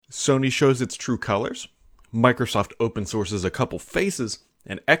Sony shows its true colors, Microsoft open sources a couple faces,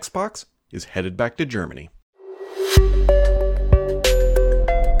 and Xbox is headed back to Germany.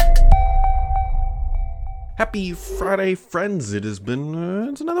 Happy Friday, friends. It has been,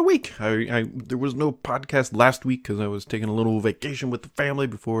 it's another week. There was no podcast last week because I was taking a little vacation with the family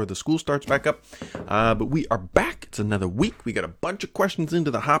before the school starts back up. But we are back. It's another week. We got a bunch of questions into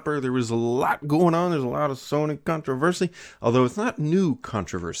the hopper. There was a lot going on. There's a lot of Sony controversy, although it's not new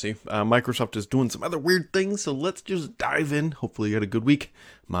controversy. Microsoft is doing some other weird things, so let's just dive in. Hopefully you had a good week.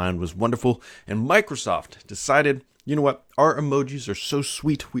 Mine was wonderful. And Microsoft decided, you know what? Our emojis are so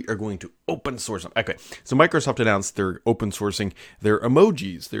sweet, we are going to open source them. Okay, so Microsoft announced they're open sourcing their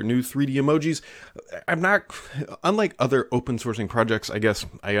emojis, their new 3D emojis. Unlike other open sourcing projects, I guess,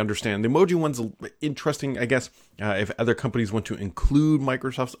 I understand. The emoji one's interesting, I guess. If other companies want to include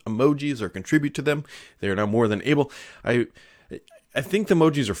Microsoft's emojis or contribute to them, they are now more than able. I think the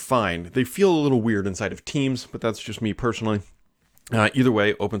emojis are fine. They feel a little weird inside of Teams, but that's just me personally. Either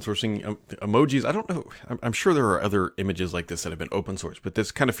way, open sourcing emojis, I don't know, I'm sure there are other images like this that have been open sourced, but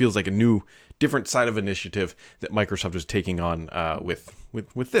this kind of feels like a new, different side of initiative that Microsoft is taking on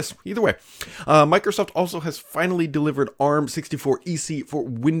with this. Either way, Microsoft also has finally delivered ARM64 for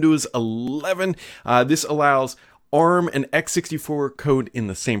Windows 11. This allows ARM and x64 code in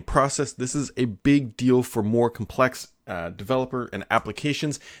the same process. This is a big deal for more complex developer and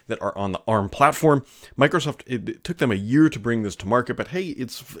applications that are on the ARM platform. Microsoft, it took them a year to bring this to market, but hey,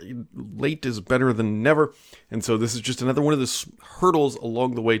 it's late is better than never. And so this is just another one of the hurdles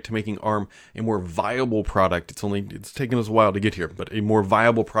along the way to making ARM a more viable product. It's taken us a while to get here, but a more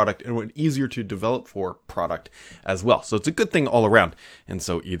viable product and an easier to develop for product as well. So it's a good thing all around. And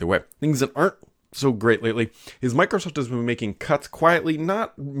so either way, things that aren't so great lately is Microsoft has been making cuts quietly,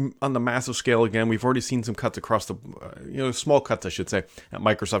 not on the massive scale. Again, we've already seen some cuts across the, small cuts, I should say, at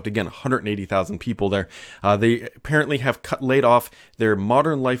Microsoft. Again, 180,000 people there. They apparently have laid off their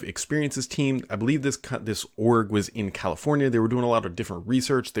Modern Life Experiences team. I believe this org was in California. They were doing a lot of different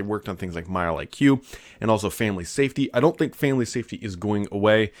research. They worked on things like Mile IQ and also family safety. I don't think family safety is going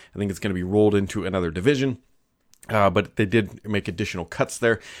away. I think it's going to be rolled into another division. But they did make additional cuts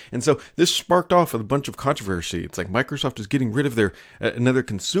there. And so this sparked off a bunch of controversy. It's like Microsoft is getting rid of their another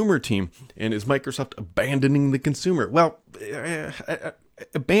consumer team. And is Microsoft abandoning the consumer? Well,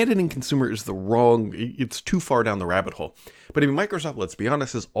 abandoning consumer is it's too far down the rabbit hole. But Microsoft, let's be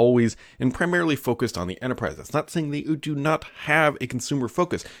honest, is always and primarily focused on the enterprise. That's not saying they do not have a consumer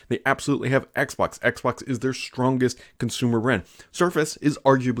focus. They absolutely have Xbox. Xbox is their strongest consumer brand. Surface is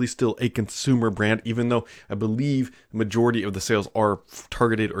arguably still a consumer brand, even though I believe the majority of the sales are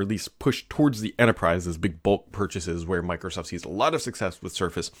targeted or at least pushed towards the enterprise as big bulk purchases where Microsoft sees a lot of success with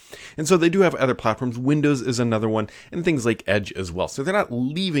Surface. And so they do have other platforms. Windows is another one, and things like Edge as well. So they're not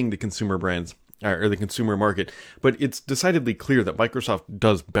leaving the consumer brands or the consumer market, but it's decidedly clear that Microsoft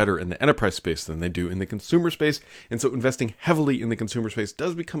does better in the enterprise space than they do in the consumer space, and so investing heavily in the consumer space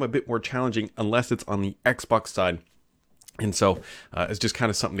does become a bit more challenging unless it's on the Xbox side. And so it's just kind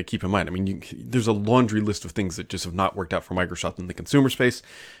of something to keep in mind. I mean, there's a laundry list of things that just have not worked out for Microsoft in the consumer space.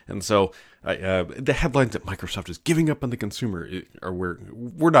 And so the headlines that Microsoft is giving up on the consumer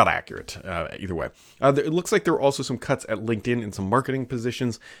were not accurate either way. It looks like there were also some cuts at LinkedIn in some marketing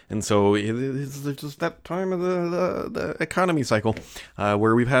positions. And so it's just that time of the economy cycle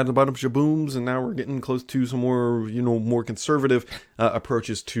where we've had a bunch of booms and now we're getting close to some more conservative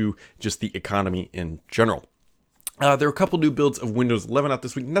approaches to just the economy in general. There are a couple new builds of Windows 11 out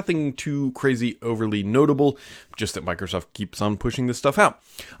this week. Nothing too crazy, overly notable, just that Microsoft keeps on pushing this stuff out.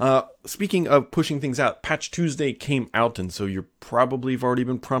 Speaking of pushing things out, Patch Tuesday came out, and so you probably have already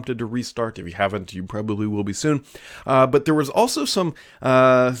been prompted to restart. If you haven't, you probably will be soon. But there was also some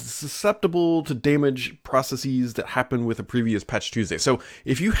susceptible to damage processes that happened with a previous Patch Tuesday. So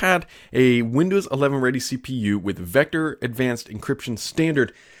if you had a Windows 11 ready CPU with Vector Advanced Encryption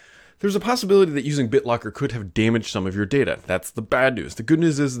Standard, there's a possibility that using BitLocker could have damaged some of your data. That's the bad news. The good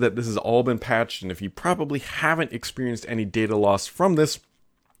news is that this has all been patched, and if you probably haven't experienced any data loss from this,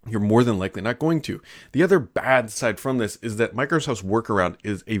 you're more than likely not going to. The other bad side from this is that Microsoft's workaround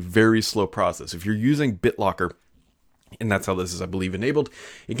is a very slow process. If you're using BitLocker, and that's how this is, I believe, enabled,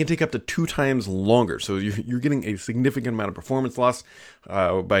 it can take up to 2 times longer. So you're getting a significant amount of performance loss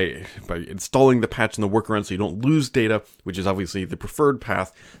by installing the patch and the workaround so you don't lose data, which is obviously the preferred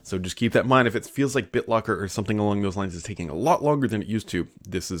path. So just keep that in mind. If it feels like BitLocker or something along those lines is taking a lot longer than it used to,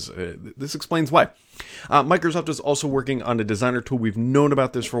 this explains why. Microsoft is also working on a designer tool. We've known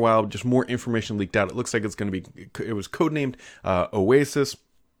about this for a while, just more information leaked out. It looks like it was codenamed Oasis.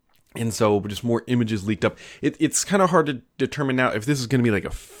 And so just more images leaked up. It's kind of hard to determine now if this is going to be like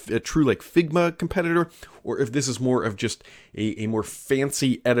a true like Figma competitor, or if this is more of just a more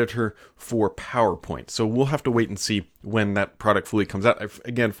fancy editor for PowerPoint. So we'll have to wait and see when that product fully comes out. I,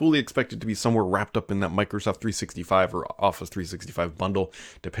 again, fully expect it to be somewhere wrapped up in that Microsoft 365 or Office 365 bundle,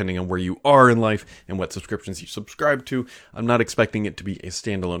 depending on where you are in life and what subscriptions you subscribe to. I'm not expecting it to be a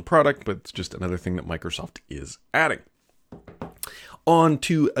standalone product, but it's just another thing that Microsoft is adding. On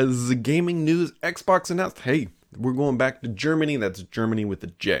to the gaming news. Xbox announced, hey, we're going back to Germany. That's Germany with a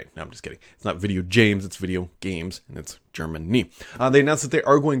J. No, I'm just kidding. It's not video James, it's video games, and it's Germany. They announced that they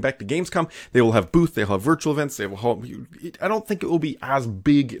are going back to Gamescom. They will have booth, they'll have virtual events, they will have, I don't think it will be as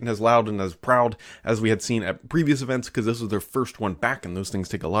big and as loud and as proud as we had seen at previous events, because this was their first one back, and those things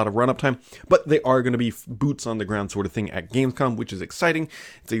take a lot of run-up time. But they are going to be boots on the ground sort of thing at Gamescom, which is exciting.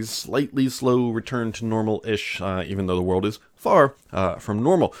 It's a slightly slow return to normal-ish, even though the world is far from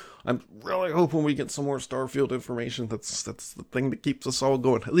normal. I'm really hoping we get some more Starfield information. That's the thing that keeps us all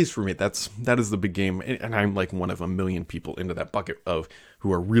going. At least for me, that is the big game, and I'm like one of a million people into that bucket of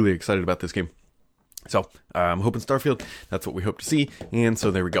who are really excited about this game. So I'm hoping Starfield, that's what we hope to see, and so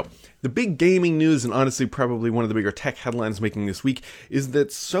there we go. The big gaming news, and honestly probably one of the bigger tech headlines making this week, is that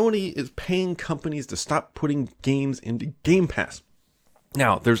Sony is paying companies to stop putting games into Game Pass.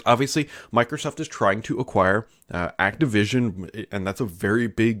 Now, there's obviously, Microsoft is trying to acquire Activision, and that's a very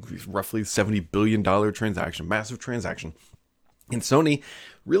big, roughly $70 billion transaction, massive transaction. And Sony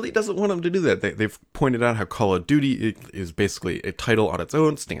really doesn't want them to do that. They've pointed out how Call of Duty is basically a title on its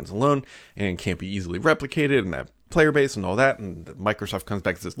own, stands alone, and can't be easily replicated, and that player base and all that. And Microsoft comes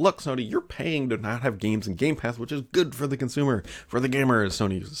back and says, look, Sony, you're paying to not have games in Game Pass, which is good for the consumer, for the gamer, as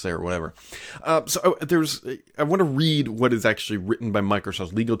Sony used to say, or whatever. I want to read what is actually written by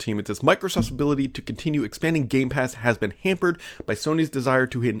Microsoft's legal team. It says, Microsoft's ability to continue expanding Game Pass has been hampered by Sony's desire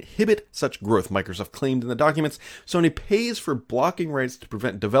to inhibit such growth, Microsoft claimed in the documents. Sony pays for blocking rights to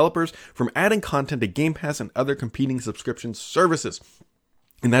prevent developers from adding content to Game Pass and other competing subscription services.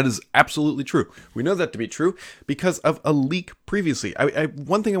 And that is absolutely true. We know that to be true because of a leak previously.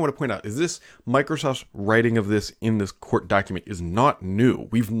 One thing I want to point out is this Microsoft's writing of this in this court document is not new.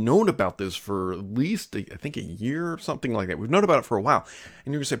 We've known about this for at least, I think, a year or something like that. We've known about it for a while.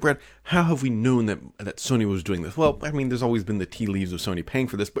 And you're going to say, Brad, how have we known that Sony was doing this? Well, I mean, there's always been the tea leaves of Sony paying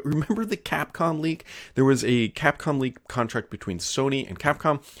for this. But remember the Capcom leak? There was a Capcom leak contract between Sony and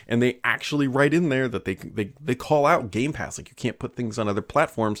Capcom, and they actually write in there that they call out Game Pass. Like, you can't put things on other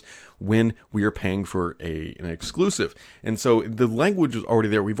platforms when we are paying for an exclusive. And so the language is already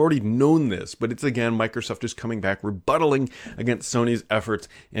there. We've already known this, but it's again Microsoft just coming back, rebuttaling against Sony's efforts,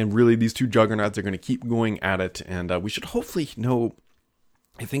 and really these two juggernauts are going to keep going at it, and we should hopefully know.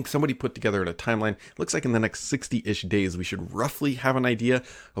 I think somebody put together a timeline. It looks like in the next 60-ish days we should roughly have an idea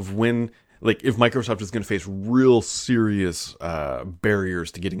of when, like, if Microsoft is going to face real serious barriers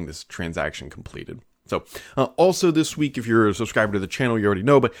to getting this transaction completed. So also this week, if you're a subscriber to the channel, you already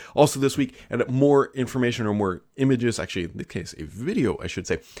know, but also this week, and more information or more images, actually in this case, a video, I should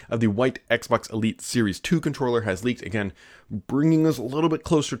say, of the white Xbox Elite Series 2 controller has leaked. Again, bringing us a little bit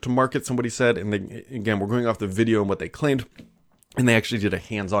closer to market, somebody said, and again, we're going off the video and what they claimed. And they actually did a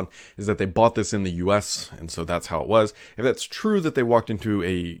hands-on, is that they bought this in the US, and so that's how it was. If that's true that they walked into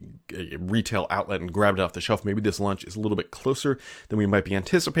a retail outlet and grabbed it off the shelf, maybe this launch is a little bit closer than we might be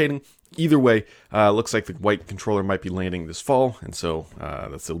anticipating. Either way, looks like the white controller might be landing this fall, and so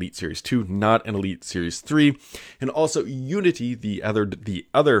that's Elite Series 2, not an Elite Series 3. And also Unity, the other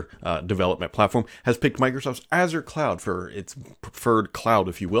development platform, has picked Microsoft's Azure Cloud for its preferred cloud,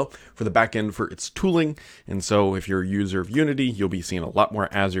 if you will, for the backend for its tooling. And so if you're a user of Unity, you'll be seeing a lot more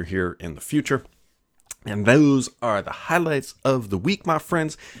Azure here in the future. And those are the highlights of the week, my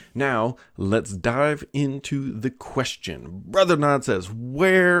friends. Now, let's dive into the question. Brother Nod says,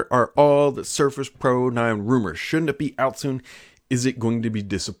 where are all the Surface Pro 9 rumors? Shouldn't it be out soon? Is it going to be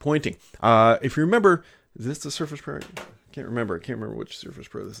disappointing? If you remember, is this the Surface Pro 8? I can't remember which Surface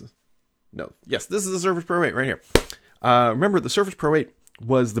Pro this is. No. Yes, this is the Surface Pro 8 right here. Remember, the Surface Pro 8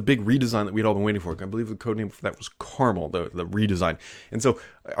 was the big redesign that we'd all been waiting for. I believe the code name for that was Caramel, the redesign. And so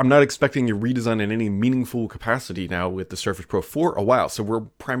I'm not expecting a redesign in any meaningful capacity now with the Surface Pro for a while. So we're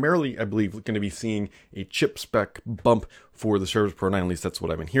primarily, I believe, going to be seeing a chip spec bump for the Surface Pro 9. At least that's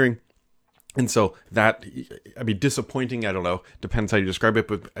what I've been hearing. And so that, I mean, disappointing, I don't know, depends how you describe it,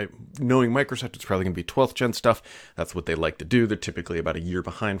 but knowing Microsoft, it's probably going to be 12th gen stuff. That's what they like to do. They're typically about a year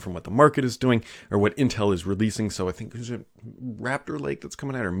behind from what the market is doing or what Intel is releasing. So I think there's a Raptor Lake that's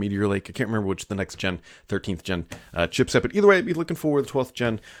coming out, or Meteor Lake. I can't remember which the next gen, 13th gen chipset, but either way, I'd be looking forward to the 12th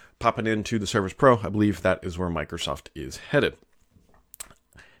gen popping into the Surface Pro. I believe that is where Microsoft is headed.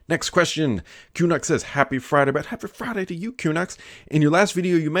 Next question. Kunux says, happy Friday, but happy Friday to you, Kunux. In your last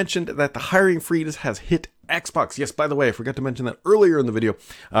video, you mentioned that the hiring freeze has hit Xbox. Yes, by the way, I forgot to mention that earlier in the video.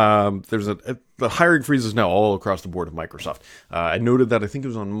 The hiring freeze is now all across the board of Microsoft. I noted that, I think it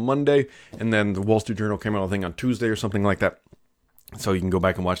was on Monday, and then the Wall Street Journal came out, I think, on Tuesday or something like that. So you can go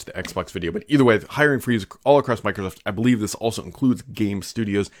back and watch the Xbox video. But either way, hiring freeze all across Microsoft. I believe this also includes game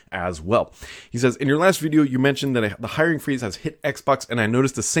studios as well. He says, in your last video, you mentioned that the hiring freeze has hit Xbox, and I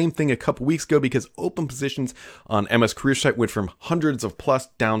noticed the same thing a couple weeks ago because open positions on MS Career Site went from hundreds of plus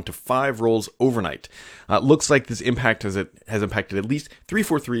down to 5 roles overnight. Looks like this impact has impacted at least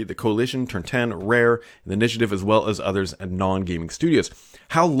 343, the Coalition, Turn 10, Rare, the Initiative, as well as others and non-gaming studios.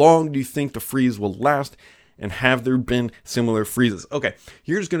 How long do you think the freeze will last? And have there been similar freezes? Okay,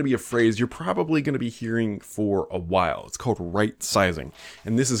 here's going to be a phrase you're probably going to be hearing for a while. It's called right sizing.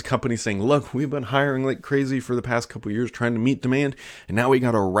 And this is companies saying, look, we've been hiring like crazy for the past couple of years trying to meet demand, and now we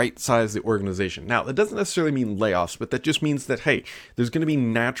got to right size the organization. Now, that doesn't necessarily mean layoffs, but that just means that, hey, there's going to be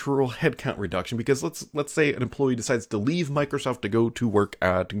natural headcount reduction because let's say an employee decides to leave Microsoft to go to work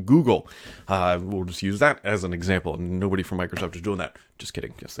at Google. We'll just use that as an example. Nobody from Microsoft is doing that. Just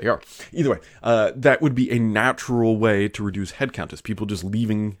kidding. Yes, they are. Either way, that would be a natural way to reduce headcount, is people just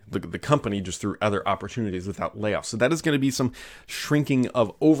leaving the company just through other opportunities without layoffs. So that is going to be some shrinking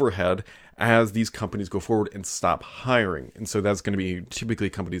of overhead as these companies go forward and stop hiring. And so that's going to be, typically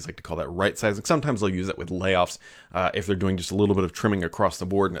companies like to call that right sizing. Sometimes they'll use that with layoffs if they're doing just a little bit of trimming across the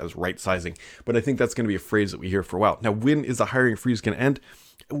board as right sizing. But I think that's going to be a phrase that we hear for a while. Now, when is the hiring freeze going to end?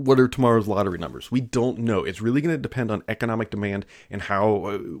 What are tomorrow's lottery numbers? We don't know. It's really going to depend on economic demand and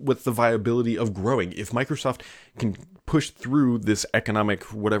how, what's the viability of growing. If Microsoft can push through this economic,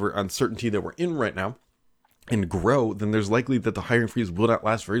 whatever uncertainty that we're in right now, and grow, then there's likely that the hiring freeze will not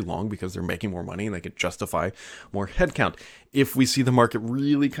last very long because they're making more money and they can justify more headcount. If we see the market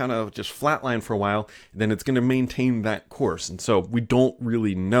really kind of just flatline for a while, then it's going to maintain that course. And so we don't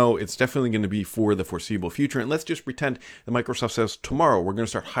really know. It's definitely going to be for the foreseeable future. And let's just pretend that Microsoft says tomorrow we're going to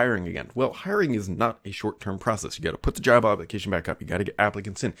start hiring again. Well, hiring is not a short-term process. You got to put the job application back up. You got to get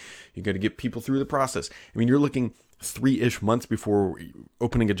applicants in. You got to get people through the process. I mean, you're looking 3-ish months before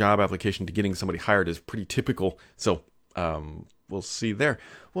opening a job application to getting somebody hired is pretty typical. So we'll see there.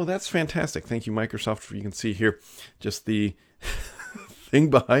 Well, that's fantastic. Thank you, Microsoft. You can see here just the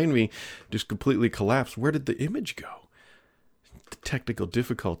thing behind me just completely collapsed. Where did the image go? The technical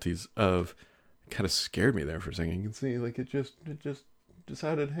difficulties of kind of scared me there for a second. You can see like it just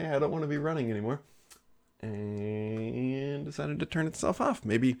decided, hey, I don't want to be running anymore. And decided to turn itself off.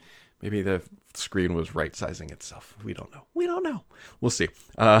 Maybe the screen was right sizing itself. We don't know. We'll see.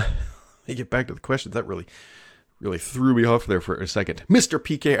 Let me get back to the questions. That really threw me off there for a second. Mr.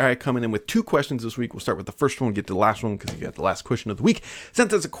 PKI coming in with 2 questions this week. We'll start with the first one, get to the last one because you got the last question of the week.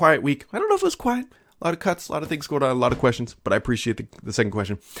 Since it's a quiet week, I don't know if it was quiet. A lot of cuts, a lot of things going on, a lot of questions, but I appreciate the second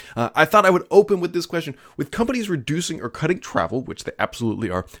question. I thought I would open with this question. With companies reducing or cutting travel, which they absolutely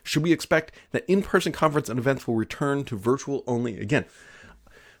are, should we expect that in-person conference and events will return to virtual only again?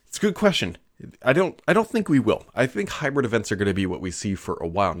 It's a good question. I don't think we will. I think hybrid events are going to be what we see for a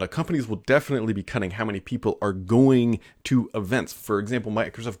while. Now, companies will definitely be cutting how many people are going to events. For example,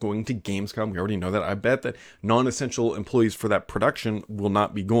 Microsoft going to Gamescom. We already know that. I bet that non-essential employees for that production will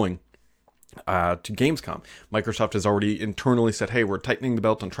not be going to Gamescom. Microsoft has already internally said, hey, we're tightening the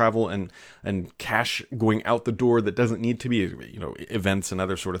belt on travel and cash going out the door that doesn't need to be, events and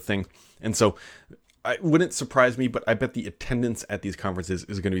other sort of thing. And so it wouldn't surprise me, but I bet the attendance at these conferences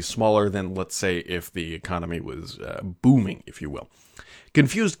is going to be smaller than, let's say, if the economy was booming, if you will.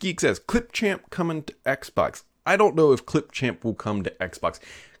 Confused Geek says, Clipchamp coming to Xbox. I don't know if Clipchamp will come to Xbox.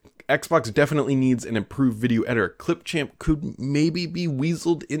 Xbox definitely needs an improved video editor. Clipchamp could maybe be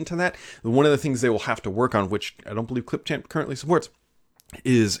weaseled into that. One of the things they will have to work on, which I don't believe Clipchamp currently supports,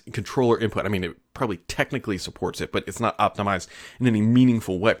 is controller input. I mean, it probably technically supports it, but it's not optimized in any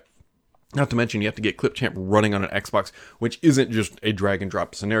meaningful way. Not to mention, you have to get Clipchamp running on an Xbox, which isn't just a drag and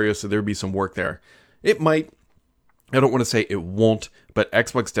drop scenario, so there'd be some work there. It might. I don't want to say it won't, but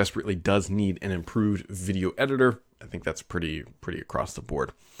Xbox desperately does need an improved video editor. I think that's pretty across the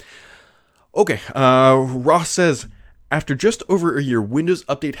board. Okay, Ross says, after just over a year, Windows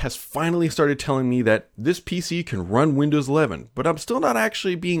Update has finally started telling me that this PC can run Windows 11, but I'm still not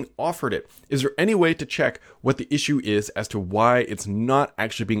actually being offered it. Is there any way to check what the issue is as to why it's not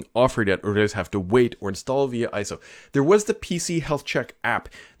actually being offered yet, or does it have to wait or install via ISO? There was the PC Health Check app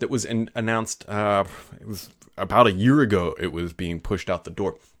that was announced, it was about a year ago it was being pushed out the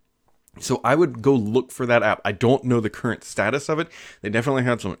door. So I would go look for that app. I don't know the current status of it. They definitely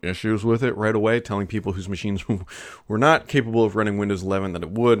had some issues with it right away, telling people whose machines were not capable of running Windows 11 that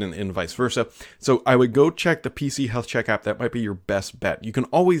it would, and vice versa. So I would go check the PC Health Check app. That might be your best bet. You can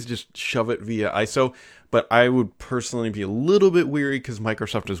always just shove it via ISO, but I would personally be a little bit weary because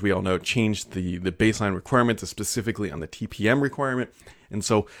Microsoft, as we all know, changed the baseline requirements, specifically on the TPM requirement. And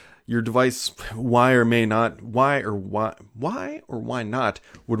so your device, why or why not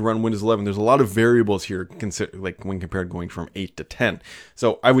would run Windows 11. There's a lot of variables here, like when compared going from 8 to 10.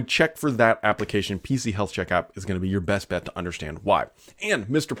 So I would check for that application. PC Health Check app is going to be your best bet to understand why. And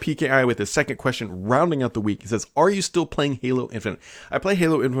Mr. PKI with his second question, rounding out the week, he says, are you still playing Halo Infinite? I play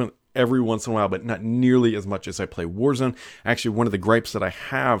Halo Infinite every once in a while, but not nearly as much as I play Warzone. Actually, one of the gripes that I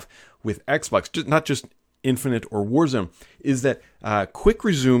have with Xbox, not just Infinite or Warzone, is that quick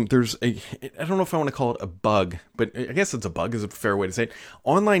resume, I don't know if I want to call it a bug, but I guess it's a bug is a fair way to say it.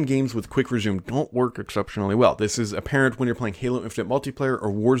 Online games with quick resume don't work exceptionally well. This is apparent when you're playing Halo Infinite multiplayer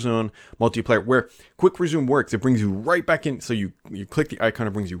or Warzone multiplayer, where quick resume works. It brings you right back in. So you click the icon,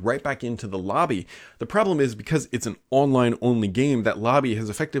 it brings you right back into the lobby. The problem is because it's an online only game, that lobby has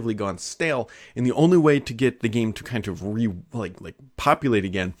effectively gone stale, and the only way to get the game to kind of populate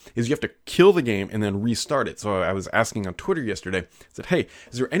again is you have to kill the game and then restart it. So I was asking on Twitter yesterday, I said, hey,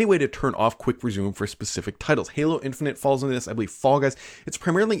 is there any way to turn off quick resume for specific titles? Halo Infinite falls into this. I believe Fall Guys. It's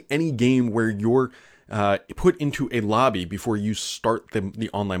primarily any game where you're put into a lobby before you start the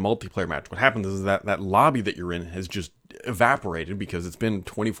online multiplayer match. What happens is that lobby that you're in has just evaporated because it's been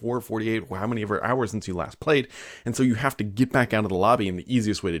 24, 48, how many ever hours since you last played. And so you have to get back out of the lobby. And the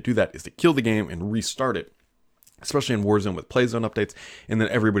easiest way to do that is to kill the game and restart it. Especially in Warzone with Playzone updates, and then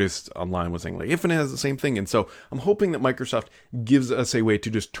everybody's online was saying like Infinite has the same thing, and so I'm hoping that Microsoft gives us a way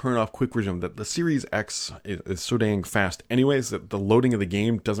to just turn off quick resume. That the Series X is so dang fast, anyways, that the loading of the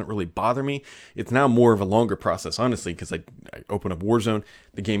game doesn't really bother me. It's now more of a longer process, honestly, because I open up Warzone,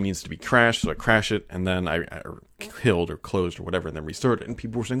 the game needs to be crashed, so I crash it, and then I killed or closed or whatever, and then restart it. And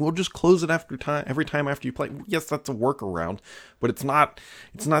people were saying, well, just close it every time after you play. Yes, that's a workaround, but it's not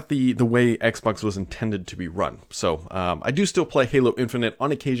the way Xbox was intended to be run. So I do still play Halo Infinite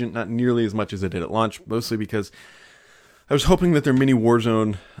on occasion, not nearly as much as I did at launch, mostly because I was hoping that their mini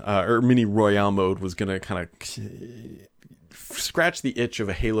Warzone or mini Royale mode was going to kind of scratch the itch of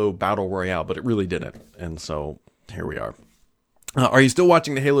a Halo Battle Royale, but it really didn't. And so here we are. Are you still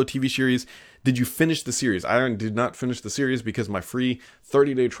watching the Halo TV series? Did you finish the series? I did not finish the series because my free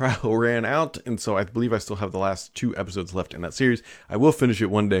 30-day trial ran out, and so I believe I still have the last 2 episodes left in that series. I will finish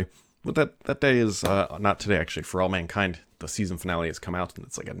it one day, but that day is not today, actually. For All Mankind, the season finale has come out, and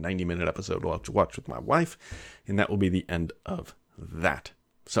it's like a 90-minute episode I'll have to watch with my wife, and that will be the end of that.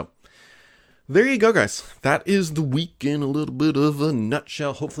 So there you go, guys. That is the week in a little bit of a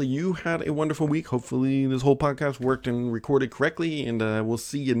nutshell. Hopefully you had a wonderful week. Hopefully this whole podcast worked and recorded correctly. And we'll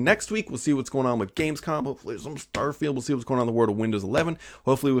see you next week. We'll see what's going on with Gamescom. Hopefully some Starfield. We'll see what's going on in the world of Windows 11.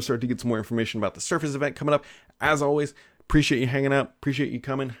 Hopefully we'll start to get some more information about the Surface event coming up. As always, appreciate you hanging out. Appreciate you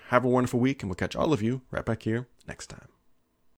coming. Have a wonderful week. And we'll catch all of you right back here next time.